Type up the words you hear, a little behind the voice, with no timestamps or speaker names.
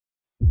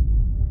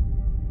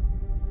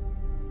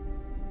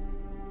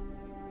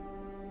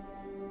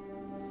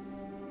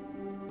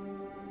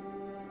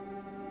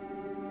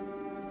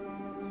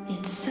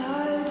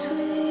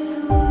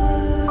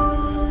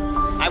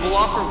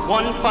offer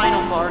one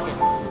final bargain.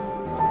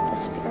 The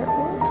spirit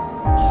world?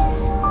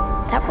 Is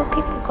that where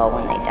people go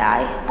when they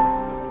die?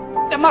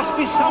 There must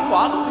be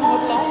someone you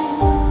have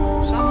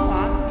lost.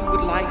 Someone you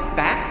would like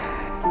back.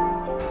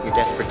 You're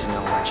desperate to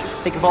know, aren't you?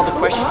 Think of all the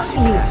questions you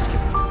could ask him.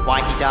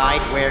 Why he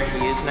died, where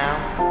he is now.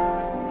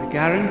 I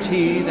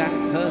guarantee that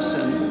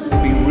person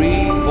will be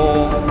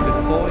reborn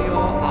before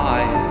your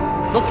eyes.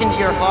 Look into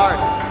your heart.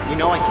 You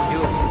know I can do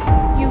it.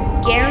 You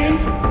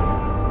guarantee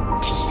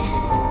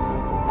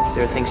that?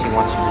 There are things he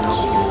wants you to know.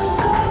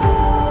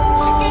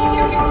 Gets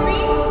here in your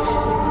dreams.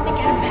 I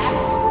get him back.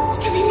 It's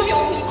gonna be my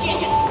only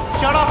chance.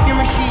 Shut off your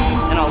machine,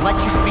 and I'll let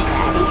you speak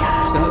to him.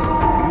 So,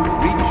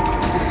 you've reached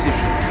a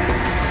decision.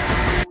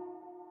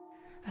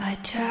 I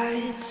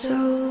tried so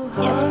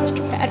hard. Yes,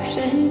 Mr.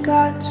 Patterson.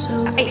 Got so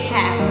I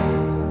have.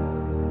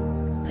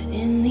 but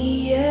in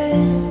the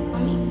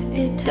end,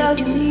 it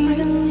doesn't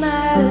even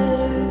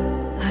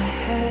matter. I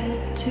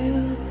had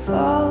to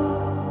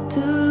fall to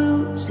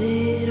lose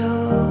it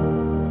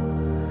all.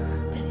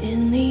 But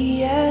in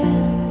the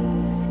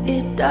end,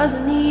 it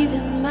doesn't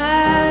even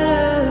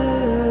matter.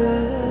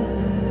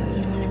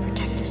 You want to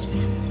protect his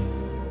family.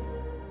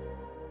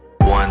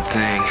 One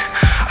thing,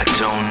 I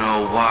don't know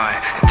why.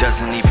 It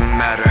doesn't even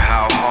matter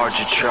how hard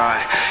you try.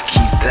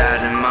 Keep that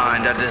in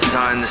mind. I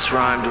designed this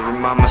rhyme to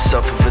remind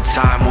myself of a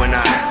time when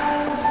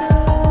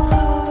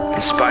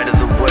in spite of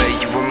the way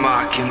you were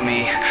mocking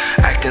me,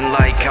 acting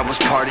like I was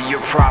part of your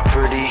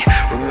property,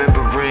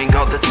 remembering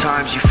all the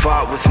times you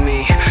fought with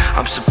me,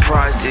 I'm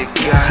surprised it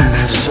got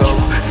so.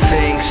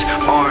 Things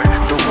aren't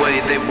the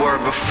way they were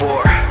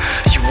before.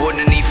 You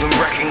wouldn't even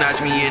recognize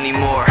me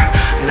anymore.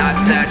 Not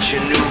that you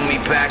knew me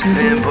back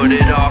then, but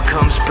it all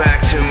comes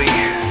back to me.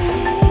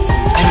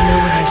 I know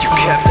what I saw.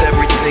 You kept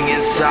everything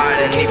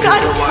inside, and even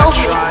though I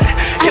tried,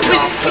 it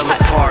all fell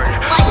apart.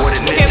 What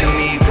it meant to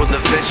me will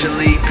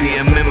eventually be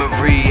a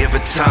memory of a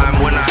time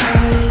when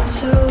Tried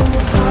so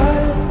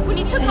hard. When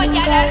you took my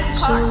dad out of the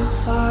car,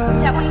 far.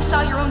 is that when you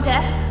saw your own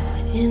death?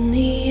 In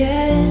the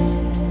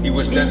end, He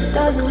was it dead.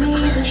 doesn't even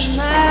Gotten him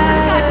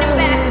matter.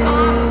 back,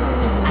 Mom.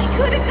 I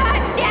could have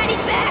gotten Daddy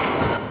back.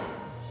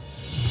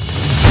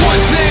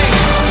 one thing,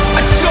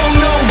 I don't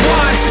know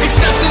why. It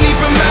doesn't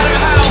even matter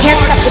how.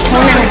 Can't stop the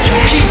phone out,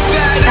 Jack.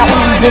 Not when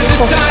I'm this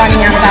close to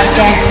finding out about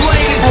Dad.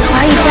 Like,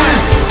 why you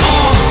died?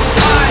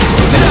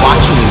 I've been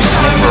watching you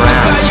sniff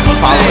around,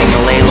 following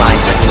the ley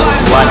lines like a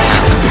little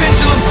bloodhound.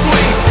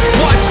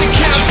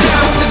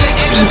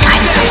 Being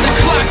guided by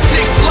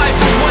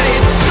something.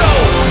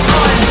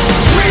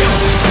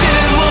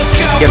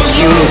 Your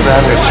puny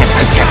brother can't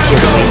protect you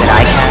the way that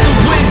I can.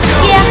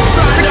 Yeah,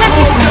 protect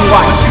me from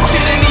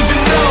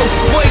what?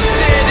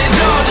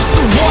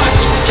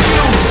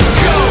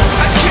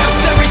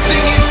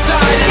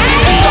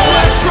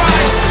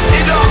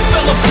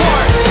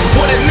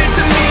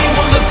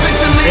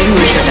 Maybe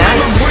we should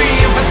dance.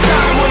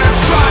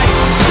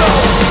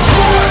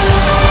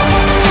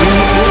 When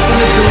you open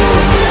the door,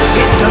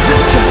 it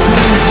doesn't just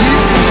mean you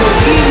can go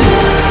in.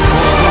 It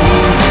also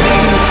means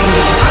things can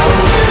get out.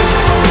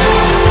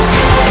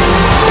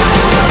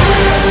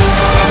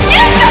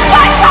 You took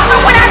my brother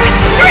when I was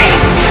 3!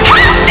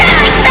 How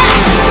dare that!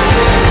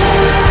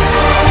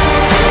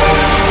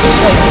 It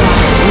was not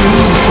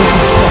really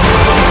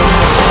beautiful.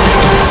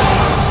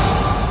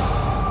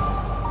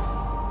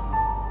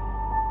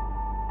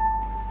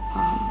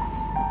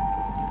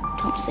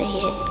 Don't say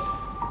it.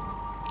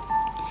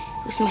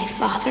 It was my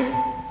father,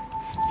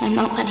 and I'm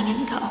not letting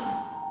him go.